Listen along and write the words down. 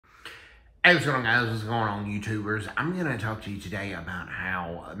Hey, what's going on, guys? What's going on, YouTubers? I'm going to talk to you today about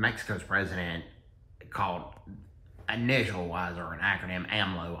how Mexico's president, called initial-wise or an acronym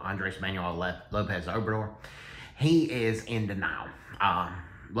AMLO, Andres Manuel Lopez-Obrador, he is in denial.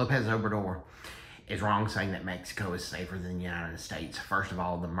 Lopez-Obrador is wrong saying that Mexico is safer than the United States. First of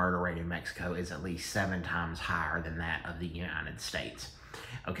all, the murder rate in Mexico is at least 7 times higher than that of the United States.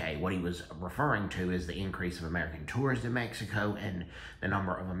 Okay, what he was referring to is the increase of American tourists in Mexico and the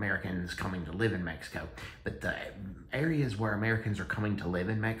number of Americans coming to live in Mexico. But the areas where Americans are coming to live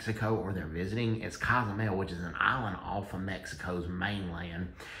in Mexico or they're visiting is Cozumel, which is an island off of Mexico's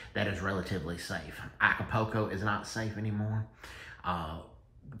mainland that is relatively safe. Acapulco is not safe anymore.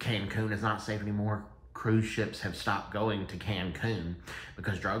 Cancun is not safe anymore. Cruise ships have stopped going to Cancun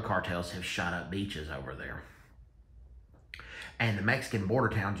because drug cartels have shot up beaches over there. And the Mexican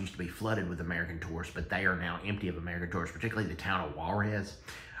border towns used to be flooded with American tourists, but they are now empty of American tourists, particularly the town of Juarez.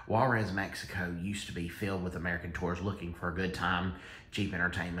 Juarez, Mexico used to be filled with American tourists looking for a good time, cheap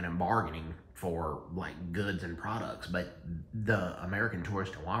entertainment, and bargaining for like goods and products. But the American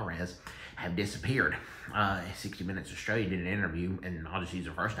tourists in Juarez have disappeared. 60 Minutes Australia did an interview, and I'll just use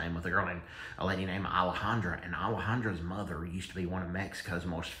her first name, with a lady named Alejandra. And Alejandra's mother used to be one of Mexico's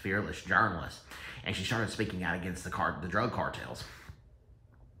most fearless journalists, and she started speaking out against the drug cartels.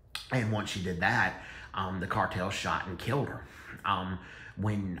 And once she did that, the cartel shot and killed her.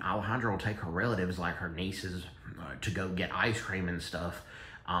 When Alejandra will take her relatives, like her nieces, to go get ice cream and stuff,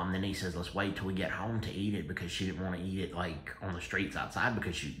 the niece says, let's wait till we get home to eat it, because she didn't want to eat it like on the streets outside,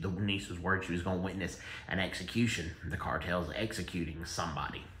 because the niece was worried she was going to witness an execution. The cartel's executing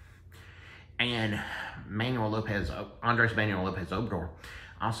somebody. And Andres Manuel Lopez-Obrador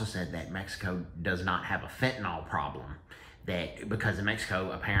also said that Mexico does not have a fentanyl problem. That because in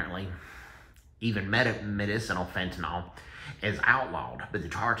Mexico, apparently, even medicinal fentanyl is outlawed, but the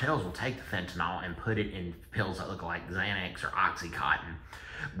cartels will take the fentanyl and put it in pills that look like Xanax or Oxycontin.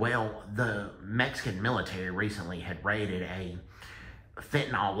 Well, the Mexican military recently had raided a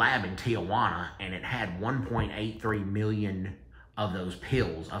fentanyl lab in Tijuana, and it had 1.83 million of those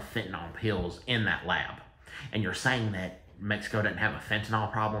pills, of fentanyl pills, in that lab. And you're saying that Mexico doesn't have a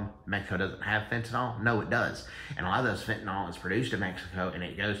fentanyl problem? Mexico doesn't have fentanyl? No, it does. And a lot of those fentanyl is produced in Mexico, and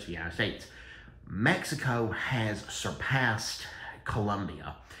it goes to the United States. Mexico has surpassed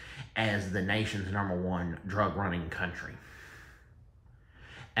Colombia as the nation's #1 drug-running country.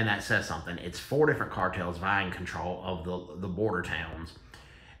 And that says something. It's 4 different cartels vying control of the border towns,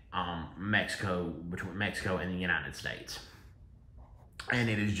 between Mexico and the United States. And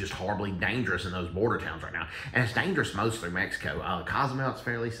it is just horribly dangerous in those border towns right now. And it's dangerous most through Mexico. Cozumel is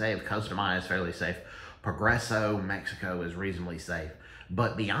fairly safe. Costa Maya is fairly safe. Progreso, Mexico, is reasonably safe.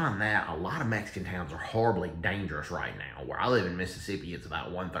 But beyond that, a lot of Mexican towns are horribly dangerous right now. Where I live in Mississippi, it's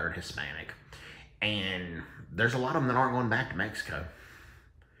about 1/3 Hispanic. And there's a lot of them that aren't going back to Mexico,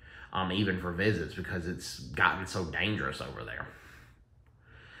 even for visits, because it's gotten so dangerous over there.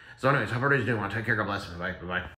 So anyways, hope everybody's doing well. Take care. God bless. Bye-bye. Bye-bye.